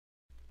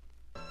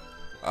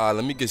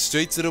Let me get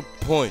straight to the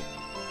point.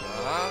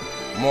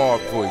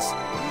 Mark voice.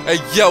 Hey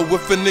yo,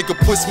 if a nigga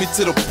push me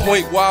to the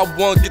point where I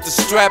wanna get the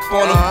strap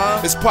on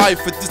him, it's probably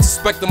for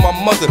disrespecting my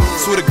mother.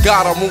 Swear to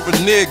God, I won't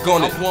renege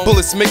on it.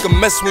 Bullets make a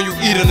mess when you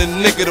eatin' a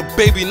nigga. The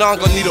baby now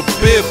gonna need a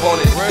bib on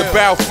it. The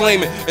barrel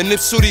flaming, and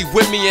if shooty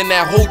with me in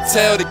that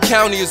hotel, the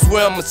county is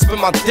where I'ma spend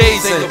my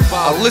days in.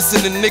 I listen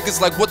to niggas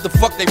like what the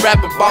fuck they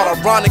rapping about.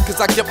 Ironic, cause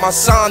I get my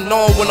shine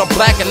on when I'm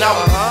blacking out.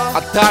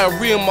 I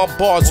diarrhea in my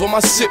bars, all my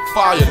shit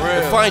fire.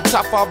 If I ain't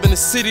top 5 in the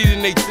city,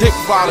 then they dick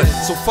riding.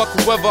 So fuck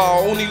whoever,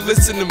 I only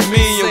listen to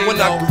me. And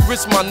when I get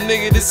rich, my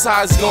nigga, this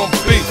how it's gonna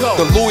be.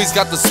 The Louis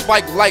got the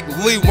spike like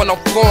Lee when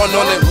I'm flowing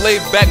on that laid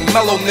back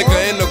mellow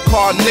nigga in the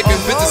car, nigga.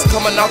 Bitches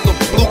coming out the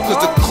blue cause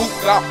the coupe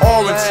got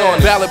orange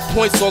on. Valid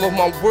points, all of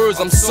my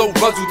words, I'm so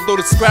ruzzled. Throw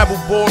the Scrabble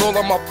board, all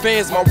of my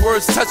fans, my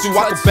words touch you.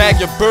 I can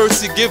bag your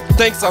birds, you give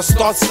thanks, I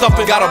start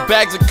stuffing. Got a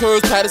bags of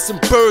curves, Paterson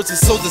birds,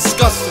 it's so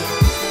disgusting.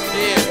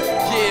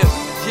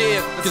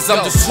 Cause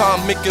I'm just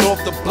trying to make it off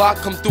the block.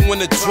 Come through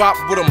in a drop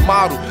with a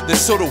model that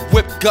show the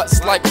whip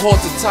guts like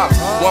halter tops.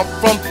 Where I'm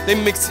from, they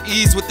mix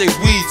E's with they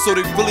weed, so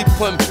they really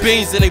putting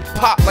beans and they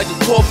pop like a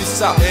coffee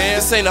shop.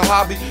 This ain't a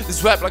hobby,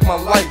 this rap like my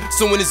life.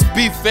 So when it's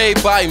beef,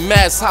 everybody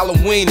mass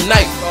Halloween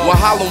night. When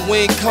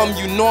Halloween come,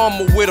 you know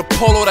I'ma wear the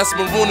polo that's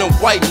maroon and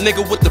white,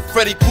 nigga with the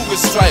Freddy Krueger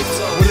stripes.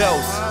 What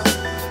else?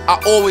 I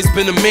always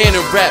been a man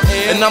in rap,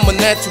 and I'm a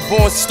natural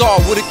born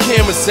star where the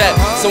camera's at.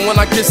 So when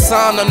I get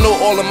signed, I know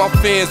all of my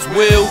fans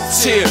will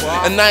cheer,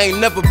 and I ain't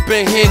never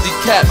been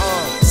handicapped.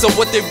 So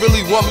what they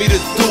really want me to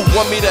do,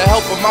 want me to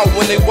help them out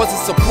when they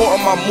wasn't supporting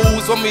my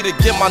moves, want me to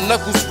get my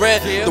knuckles red,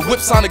 the whip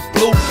sonic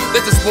blue.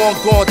 They just want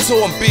to go on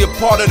tour and be a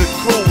part of the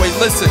crew. Wait,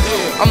 listen,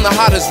 I'm the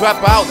hottest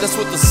rapper out, that's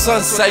what the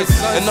sun says.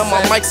 And on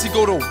my mics, he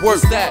go to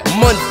work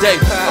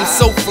Monday. I'm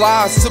so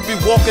fly, I should be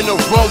walking the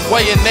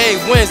runway, and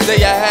every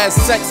Wednesday I had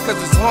sex cause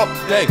it's hump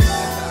day.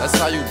 That's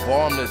how you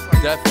bomb this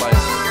death life.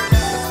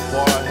 That's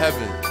bar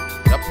heaven.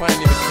 Y'all probably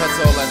need to catch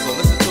all that, so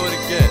listen to it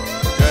again.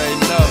 You ain't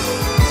know.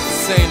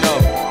 This ain't no.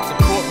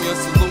 Support me or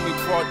salute me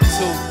part 2.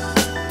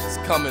 It's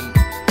coming.